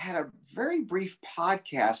Tim had a very brief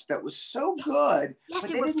podcast that was so good, but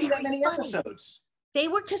they didn't do that many episodes. They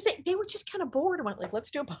were because they were just kind of bored and went like,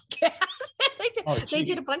 let's do a podcast. They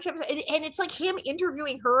did a bunch of episodes, and it's like him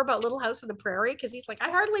interviewing her about Little House on the Prairie because he's like,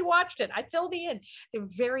 I hardly watched it. I filled me in. They're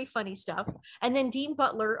very funny stuff. And then Dean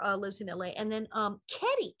Butler lives in LA, and then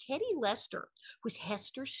Ketty Lester, who's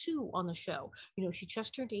Hester Sue on the show. You know, she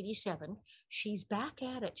just turned 87. She's back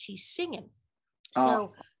at it. She's singing.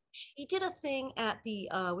 So. She did a thing at the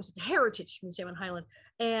Heritage Museum in Highland,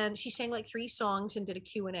 and she sang like 3 songs and did a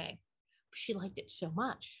Q&A. She liked it so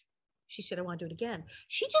much. She said, I want to do it again.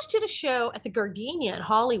 She just did a show at the Gardenia in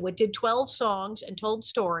Hollywood, did 12 songs and told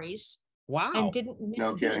stories. Wow. And didn't miss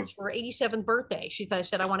a beat for her 87th birthday. She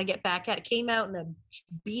said, I want to get back at it. Came out in a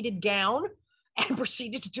beaded gown and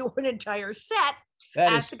proceeded to do an entire set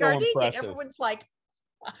at the Gardenia. Impressive. Everyone's like,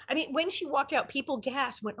 I mean, when she walked out, people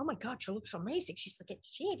gasped, went, "Oh my God, she looks amazing." She's like, "Is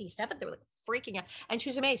she 87?" They were like freaking out. And she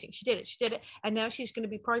was amazing. She did it. She did it. And now she's going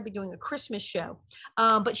to probably be doing a Christmas show.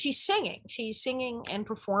 But she's singing. She's singing and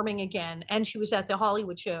performing again. And she was at the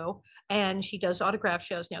Hollywood show and she does autograph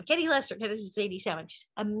shows now. Katie Lester, this is 87. She's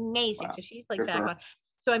amazing. Wow. So she's like back on.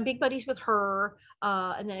 So I'm big buddies with her.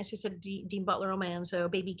 And then it's just a Dean Butler Almanzo,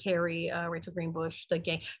 Baby Carrie, Rachel Greenbush, the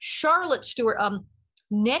gang. Charlotte Stewart.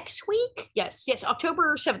 Next week, yes,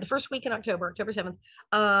 October 7th, the first week in October 7th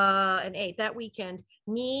and 8th, that weekend,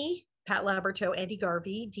 me, Pat Laberto, Andy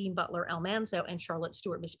Garvey, Dean Butler Almanzo, and Charlotte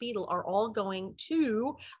Stewart Miss Beadle are all going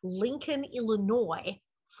to Lincoln, Illinois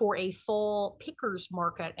for a fall pickers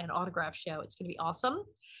market and autograph show. It's going to be awesome.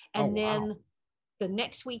 And then the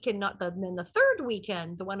next weekend, then the third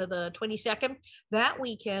weekend, the one of the 22nd, that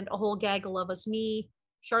weekend, a whole gaggle of us, me,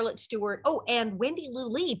 Charlotte Stewart. Oh, and Wendy Lou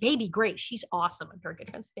Lee, Baby Grace. She's awesome. I'm very good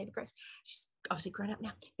friends with Baby Grace. She's obviously grown up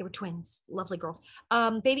now. They were twins, lovely girls.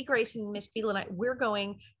 Baby Grace and Miss Beadle and I, we're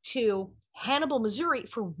going to Hannibal, Missouri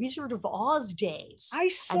for Wizard of Oz days. I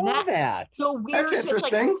saw that. So weird. That's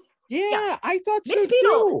interesting. Like, yeah, I thought so Miss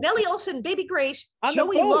Beadle, too. Nellie Olson, Baby Grace, on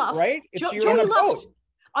Joey the boat, Luff, right? Joey Luff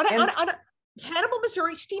on a Hannibal,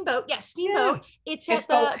 Missouri steamboat. Yes, steamboat. Yeah. It's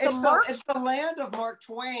the land of Mark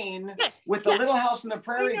Twain. Yes, with the Little House on the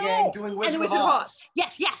Prairie gang doing Wizard of Oz.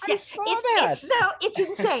 Yes. It's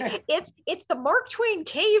insane. it's the Mark Twain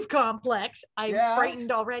cave complex. I'm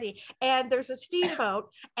frightened already. And there's a steamboat,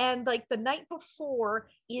 and like the night before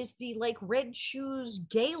is the like Red Shoes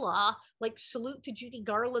Gala, like salute to Judy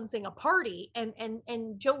Garland thing, a party, and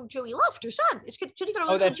Joey Luft, her son. It's good. Judy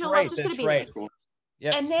Garland and Joey Luft is going to be there.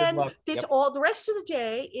 Yep, and then it's all the rest of the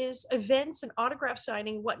day is events and autograph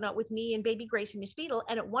signing, whatnot, with me and Baby Grace and Miss Beadle.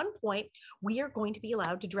 And at one point, we are going to be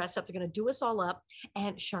allowed to dress up. They're going to do us all up.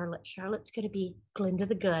 And Charlotte's going to be Glinda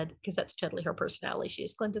the Good, because that's totally her personality. She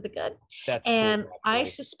is Glinda the Good. That's and cool. I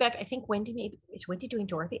think Wendy, is Wendy doing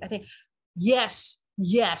Dorothy? I think, yes,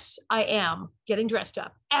 I am getting dressed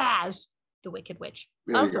up as the Wicked Witch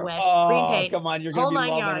of the West. Green paint. Come on, you're going to be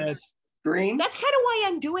loving it. Green. That's kind of why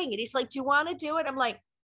I'm doing it. He's like, "Do you want to do it?" I'm like,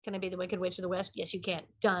 "Can I be the Wicked Witch of the West?" "Yes, you can."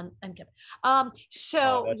 Done. I'm kidding.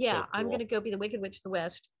 So cool. I'm going to go be the Wicked Witch of the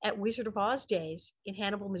West at Wizard of Oz days in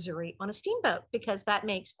Hannibal, Missouri on a steamboat, because that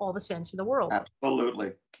makes all the sense in the world.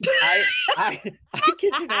 Absolutely. I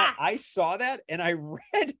kid you not. I saw that and I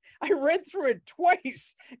read through it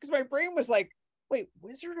twice because my brain was like, wait,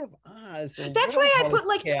 Wizard of Oz. That's why I put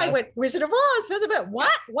like, I went, Wizard of Oz.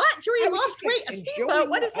 What? Jury Lost? Wait, a steamboat.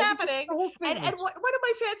 What is happening? And one of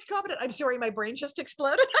my fans commented, I'm sorry, my brain just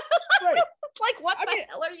exploded. Right. It's like, what the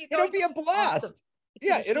hell are you doing? It'll be a blast.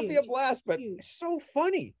 Awesome. It'll be a blast, but it's so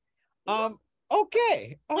funny.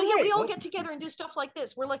 Okay. We all get together and do stuff like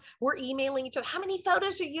this. We're emailing each other. How many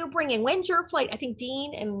photos are you bringing? When's your flight? I think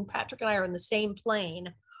Dean and Patrick and I are in the same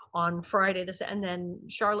plane on Friday, and then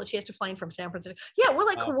Charlotte, she has to fly in from San Francisco. Yeah, we're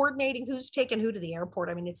like coordinating who's taking who to the airport.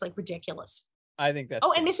 I mean, it's like ridiculous. I think that's.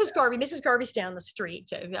 Oh, and Mrs. Garvey's down the street.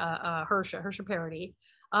 Hersha Parody.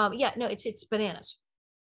 It's bananas.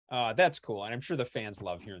 That's cool, and I'm sure the fans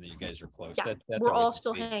love hearing that you guys are close. Yeah, we're all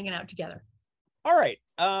still hanging out together. All right,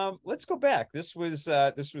 let's go back. This was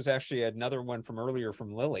actually another one from earlier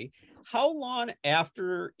from Lily. How long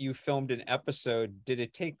after you filmed an episode did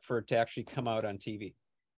it take for it to actually come out on TV?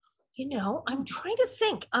 I'm trying to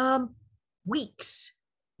think. Weeks,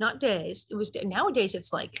 not days. It was nowadays.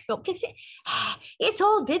 It's like it's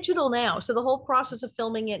all digital now, so the whole process of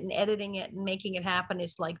filming it and editing it and making it happen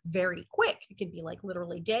is like very quick. It could be like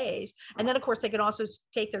literally days, and then of course they can also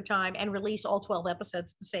take their time and release all 12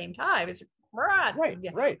 episodes at the same time. It's right.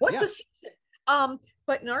 What's a season?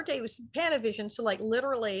 But in our day it was Panavision, so like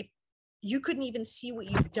literally you couldn't even see what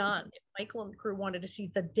you've done. If Michael and the crew wanted to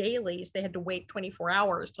see the dailies, they had to wait 24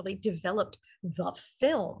 hours till they developed the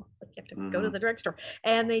film. Like you have to go to the drugstore,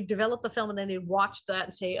 and they developed the film, and then they'd watch that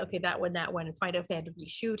and say, okay, that one, and find out if they had to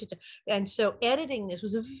reshoot it. And so editing this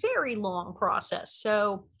was a very long process.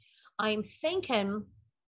 So I'm thinking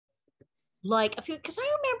because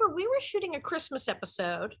I remember we were shooting a Christmas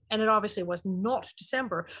episode, and it obviously was not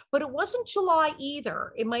December, but it wasn't July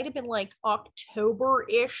either. It might have been like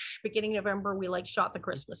October-ish, beginning November, we shot the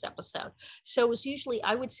Christmas episode. So it was usually,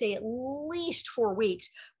 I would say, at least 4 weeks,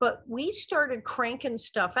 but we started cranking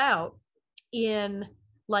stuff out in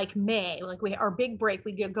May, our big break,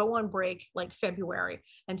 we go on break February.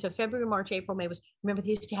 And so February, March, April, May remember they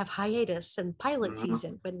used to have hiatus and pilot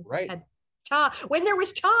season when there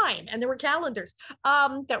was time and there were calendars.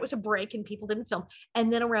 That was a break and people didn't film.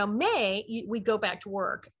 And then around May, we'd go back to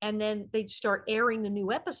work, and then they'd start airing the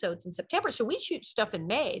new episodes in September. So we'd shoot stuff in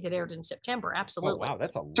May that aired in September. Absolutely. Oh, wow,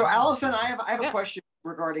 that's a lot. So Alison, I have a question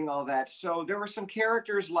regarding all that. So there were some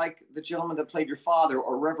characters like the gentleman that played your father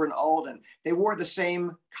or Reverend Alden. They wore the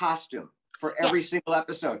same costume for every single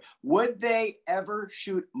episode. Would they ever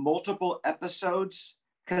shoot multiple episodes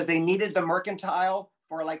because they needed the mercantile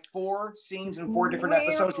for like 4 scenes and 4 different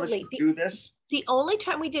episodes? Let's do this. The only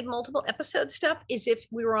time we did multiple episode stuff is if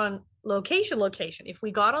we were on location. If we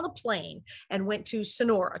got on the plane and went to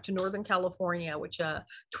Sonora, to Northern California, which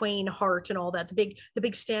Twain Harte and all that, the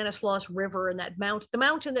big Stanislaus River and that the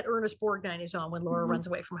mountain that Ernest Borgnine is on when Laura runs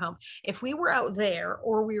away from home. If we were out there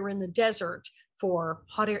or we were in the desert for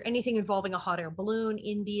hot air, anything involving a hot air balloon,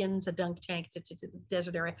 Indians, a dunk tank, it's a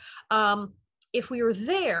desert area. If we were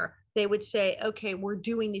there, they would say, okay, we're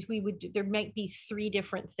doing these. There might be 3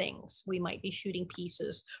 different things. We might be shooting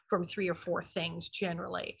pieces from 3 or 4 things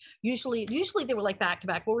generally. Usually they were like back to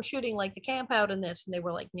back. Well, we're shooting like the camp out and this, and they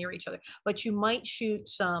were like near each other. But you might shoot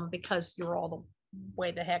some because you're all the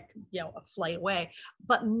way the heck, a flight away,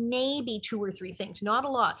 but maybe 2 or 3 things, not a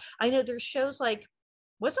lot. I know there's shows like,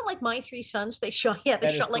 wasn't like My 3 Sons. They shot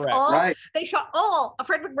like all, they shot all of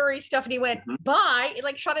Fred McMurray stuff, and he went bye. It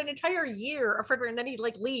like shot an entire year of Fred, and then he'd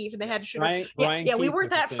like leave, and they had to shoot. We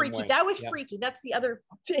weren't that freaky. That was freaky. That's the other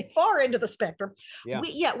far end of the spectrum.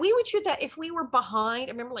 We would shoot that if we were behind.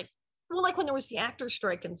 I remember like when there was the actors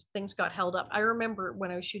strike and things got held up. I remember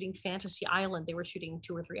when I was shooting Fantasy Island, they were shooting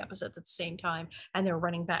 2 or 3 episodes at the same time, and they were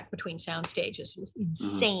running back between sound stages. It was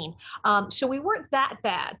insane. So we weren't that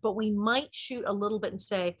bad, but we might shoot a little bit and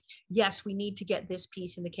say, yes, we need to get this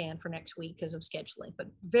piece in the can for next week because of scheduling, but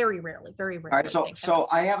very rarely. All right, so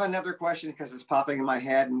I have another question because it's popping in my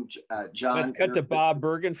head, and John. Let's cut to Bob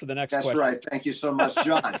Bergen for the next question. That's right. Thank you so much,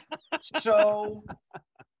 John. So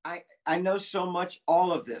I know so much.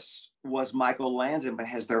 All of this was Michael Landon, but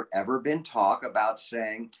has there ever been talk about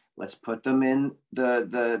saying, let's put them in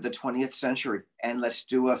the 20th century and let's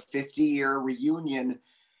do a 50-year reunion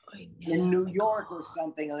in New York or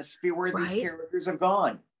something? Let's see where these characters have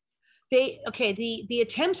gone. The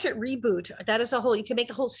attempts at reboot, that is you can make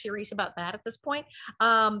a whole series about that at this point.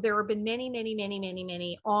 There have been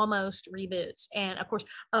many almost reboots. And of course,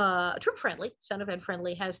 Trip Friendly, son of Ed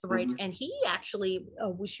Friendly, has the rights, and he actually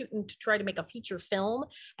was shooting to try to make a feature film.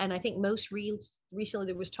 And I think most recently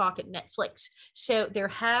there was talk at Netflix. So there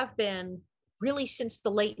have been, really since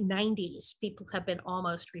the late 90s, people have been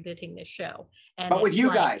almost rebooting this show. But with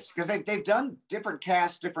you guys, because they've done different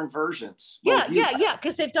casts, different versions. Yeah,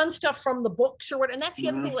 because they've done stuff from the books or what. And that's the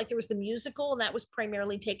other thing, like there was the musical, and that was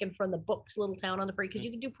primarily taken from the books, Little Town on the Prairie, because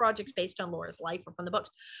you can do projects based on Laura's life or from the books.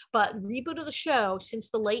 But reboot of the show, since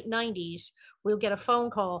the late 90s, we'll get a phone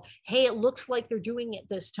call. Hey, it looks like they're doing it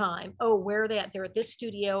this time. Oh, where are they at? They're at this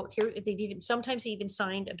studio. Here, sometimes they even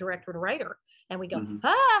signed a director and a writer. And we go,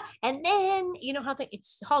 and then, you know how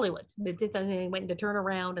it's Hollywood. They went to turn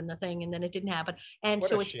around and the thing, and then it didn't happen. And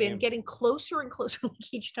so it's been getting closer and closer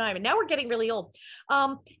each time. And now we're getting really old.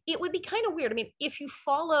 It would be kind of weird. I mean, if you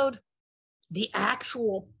followed the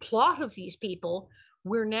actual plot of these people,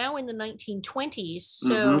 we're now in the 1920s.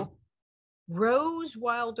 So Rose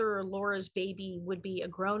Wilder, Laura's baby, would be a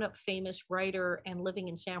grown-up famous writer and living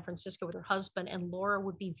in San Francisco with her husband, and Laura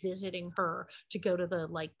would be visiting her to go to the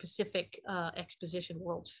Pacific Exposition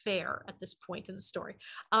World's Fair at this point in the story.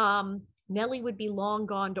 Nellie would be long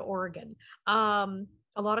gone to Oregon.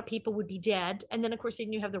 A lot of people would be dead. And then, of course,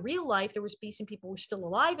 then you have the real life. There would be some people who were still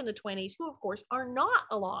alive in the 20s who, of course, are not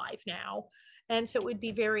alive now. And so it would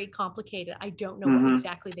be very complicated. I don't know what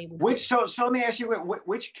exactly they would do. So let me ask you,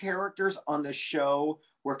 which characters on the show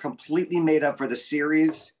were completely made up for the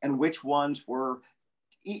series, and which ones were,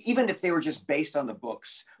 even if they were just based on the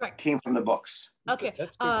books, came from the books? Okay.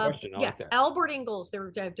 That's a good question. Albert Ingalls. There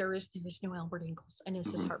is no Albert Ingalls. I know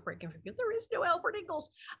this is heartbreaking for you. There is no Albert Ingalls.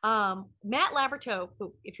 Matt Laberto,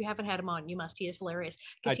 who, if you haven't had him on, you must. He is hilarious.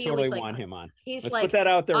 I totally want him on. Let's put that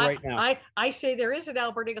out there right now. I say there is an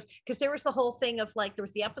Albert Ingalls, because there was the whole thing of there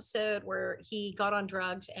was the episode where he got on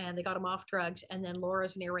drugs and they got him off drugs, and then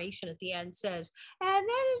Laura's narration at the end says, and then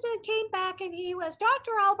it came back and he was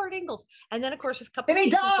Dr. Albert Ingalls, and then of course a couple of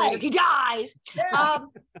seasons later he dies. Yeah.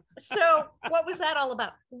 So what was that all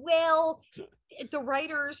about? Well, the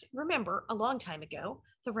writers, remember a long time ago,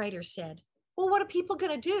 the writers said, well, what are people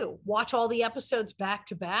going to do? Watch all the episodes back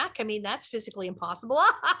to back? I mean, that's physically impossible,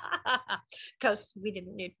 because we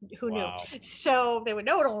didn't, who knew? So they would,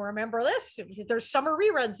 no, don't remember this. There's summer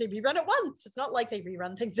reruns. They rerun it once. It's not like they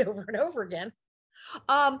rerun things over and over again.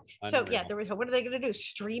 So yeah, what are they going to do?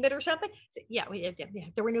 Stream it or something? So,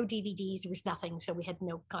 there were no DVDs. There was nothing. So we had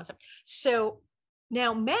no concept. So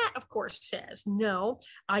Now, Matt, of course, says, no,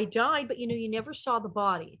 I died, but you never saw the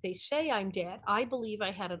body. They say I'm dead. I believe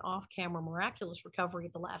I had an off-camera miraculous recovery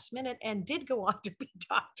at the last minute and did go on to be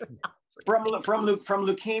Dr. Alfred. From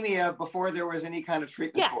leukemia before there was any kind of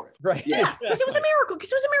treatment for it. Right. Yeah, because it was a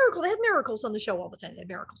miracle. They had miracles on the show all the time. They had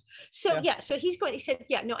miracles. So so he said,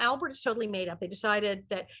 no, Albert is totally made up. They decided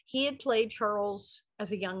that he had played Charles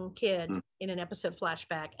as a young kid in an episode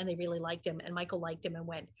flashback, and they really liked him, and Michael liked him and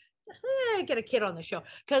went, get a kid on the show.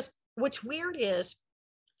 Because what's weird is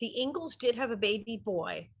the Ingalls did have a baby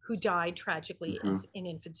boy who died tragically in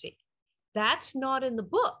infancy. That's not in the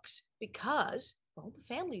books because, well,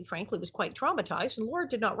 the family, frankly, was quite traumatized. And Laura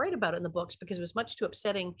did not write about it in the books because it was much too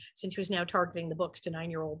upsetting since she was now targeting the books to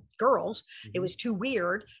 9-year-old girls. It was too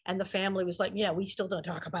weird. And the family was like, we still don't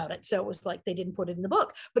talk about it. So it was like they didn't put it in the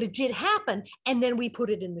book. But it did happen. And then we put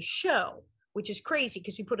it in the show, which is crazy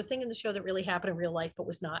because we put a thing in the show that really happened in real life, but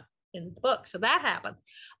was not in the book. So that happened.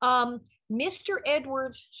 Mr.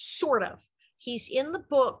 Edwards, sort of. He's in the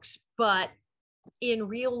books, but in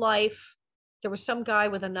real life, there was some guy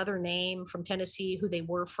with another name from Tennessee who they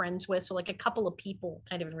were friends with. So like a couple of people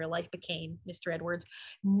kind of in real life became Mr. Edwards.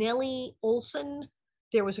 Nellie Oleson.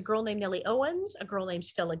 There was a girl named Nellie Owens, a girl named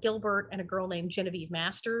Stella Gilbert, and a girl named Genevieve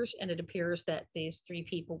Masters. And it appears that these three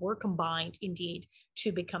people were combined indeed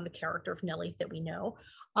to become the character of Nellie that we know.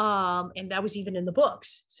 And that was even in the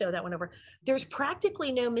books. So that went over. There's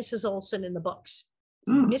practically no Mrs. Oleson in the books.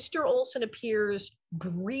 Mr. Oleson appears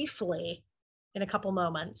briefly in a couple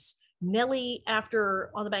moments. Nellie, after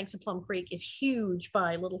On the Banks of Plum Creek, is huge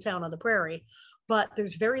by Little Town on the Prairie, but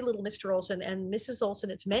there's very little Mr. Oleson. And Mrs. Oleson,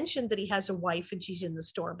 it's mentioned that he has a wife and she's in the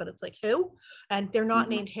store, but it's like, who? And they're not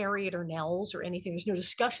named Harriet or Nels or anything. There's no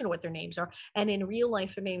discussion of what their names are. And in real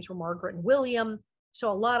life, their names were Margaret and William.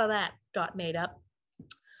 So a lot of that got made up.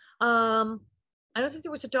 I don't think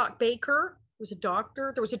there was a Doc Baker. There was a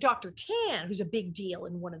doctor. There was a Dr. Tan, who's a big deal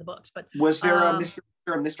in one of the books. But was there a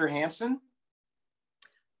Mr. Hanson?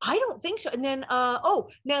 I don't think so. And then, now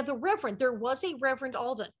there was a Reverend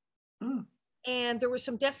Alden. And there was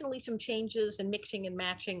definitely some changes and mixing and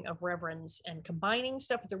matching of reverends and combining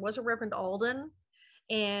stuff. But there was a Reverend Alden,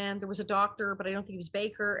 and there was a doctor, but I don't think he was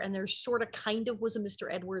Baker. And there sort of kind of was a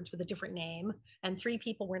Mr. Edwards with a different name. And three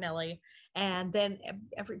people were Nellie. And then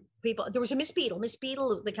there was a Miss Beadle. Miss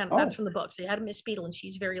Beadle, that's from the books. They had a Miss Beadle, and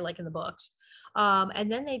she's very like in the books.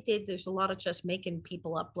 And then there's a lot of just making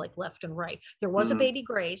people up like left and right. There was a Baby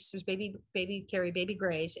Grace. There's baby Carrie, Baby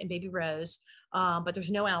Grace, and Baby Rose. But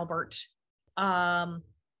there's no Albert. And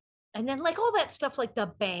then like all that stuff like the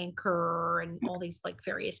banker and all these like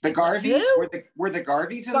various people. The Garveys? Were the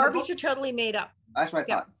Garveys in the book? Garveys are totally made up. That's what I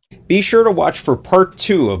thought. Be sure to watch for part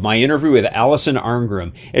 2 of my interview with Alison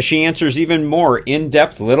Arngrim as she answers even more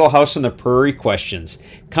in-depth Little House on the Prairie questions,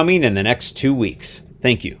 coming in the next 2 weeks.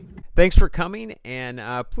 Thank you. Thanks for coming, and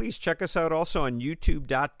please check us out also on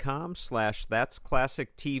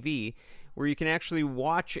youtube.com/thatsclassictv, where you can actually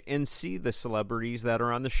watch and see the celebrities that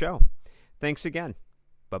are on the show. Thanks again.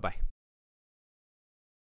 Bye-bye.